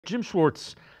Jim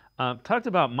Schwartz talked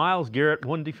about Myles Garrett,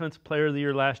 one Defensive Player of the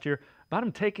Year last year, about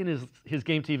him taking his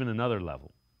game to even another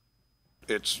level.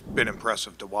 It's been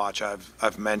impressive to watch.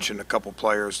 I've mentioned a couple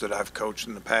players that I've coached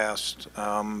in the past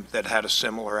that had a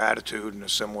similar attitude and a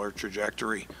similar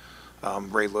trajectory.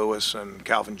 Ray Lewis and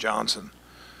Calvin Johnson.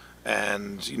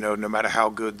 And no matter how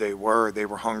good they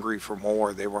were hungry for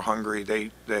more. They were hungry. They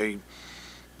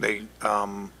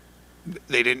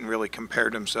didn't really compare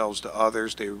themselves to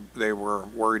others. They were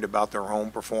worried about their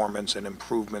own performance and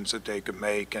improvements that they could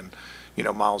make. And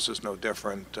Myles is no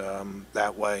different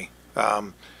that way.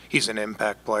 He's an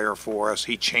impact player for us.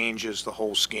 He changes the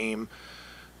whole scheme.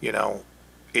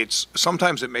 It's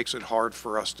sometimes it makes it hard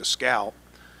for us to scout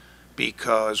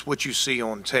because what you see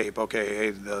on tape, okay, hey,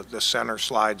 the center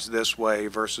slides this way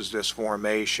versus this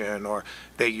formation, or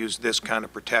they use this kind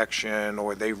of protection,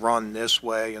 or they run this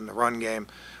way in the run game.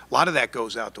 A lot of that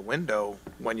goes out the window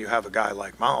when you have a guy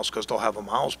like Myles because they'll have a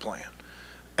Myles plan.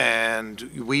 And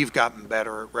we've gotten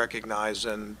better at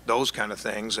recognizing those kind of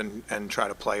things and try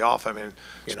to play off. I mean,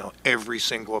 every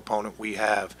single opponent we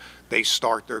have, they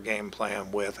start their game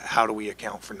plan with how do we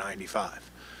account for 95.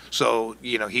 So,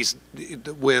 he's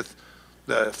with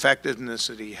the effectiveness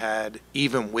that he had,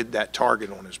 even with that target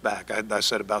on his back. I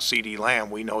said about C.D. Lamb,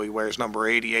 we know he wears number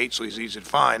 88, so he's easy to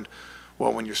find.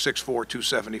 Well, when you're 6'4",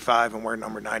 275 and wear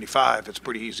number 95, it's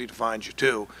pretty easy to find you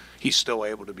too. He's still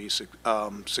able to be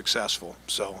successful.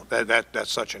 So that's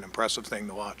such an impressive thing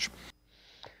to watch.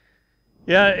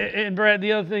 Yeah, and Brad,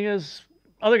 the other thing is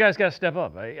other guys got to step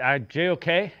up. JOK,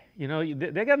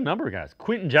 they got a number of guys.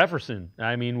 Quentin Jefferson,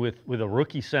 I mean, with a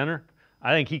rookie center,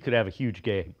 I think he could have a huge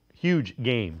game.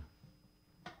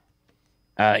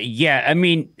 Yeah, I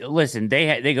mean, listen,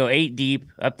 they go 8 deep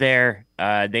up there.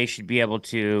 They should be able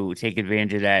to take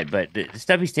advantage of that. But the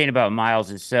stuff he's saying about Myles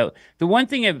is so. The one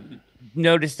thing I've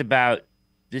noticed about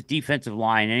this defensive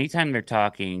line, anytime they're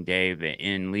talking, Dave,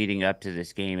 in leading up to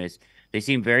this game, is they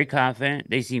seem very confident.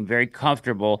 They seem very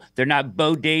comfortable. They're not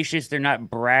bodacious. They're not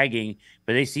bragging,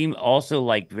 but they seem also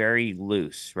like very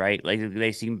loose, right? Like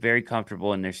they seem very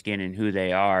comfortable in their skin and who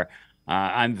they are.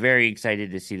 I'm very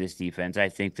excited to see this defense. I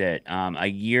think that a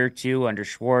year or two under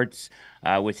Schwartz,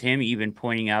 with him even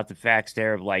pointing out the facts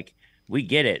there of like, we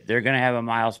get it. They're going to have a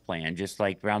Myles plan, just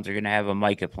like Browns are going to have a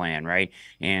Micah plan, right?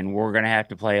 And we're going to have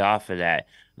to play off of that.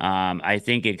 I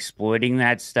think exploiting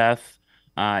that stuff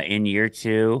in year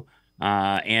two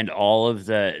and all of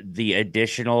the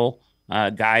additional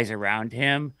guys around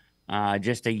him,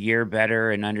 just a year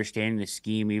better and understanding the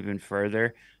scheme even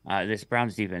further, this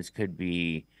Browns defense could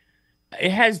be.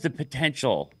 It has the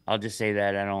potential. I'll just say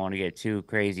that. I don't want to get too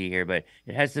crazy here, but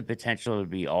it has the potential to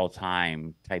be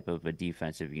all-time type of a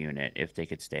defensive unit if they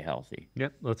could stay healthy.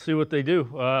 Yep, let's see what they do.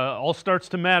 All starts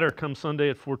to matter come Sunday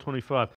at 4:25.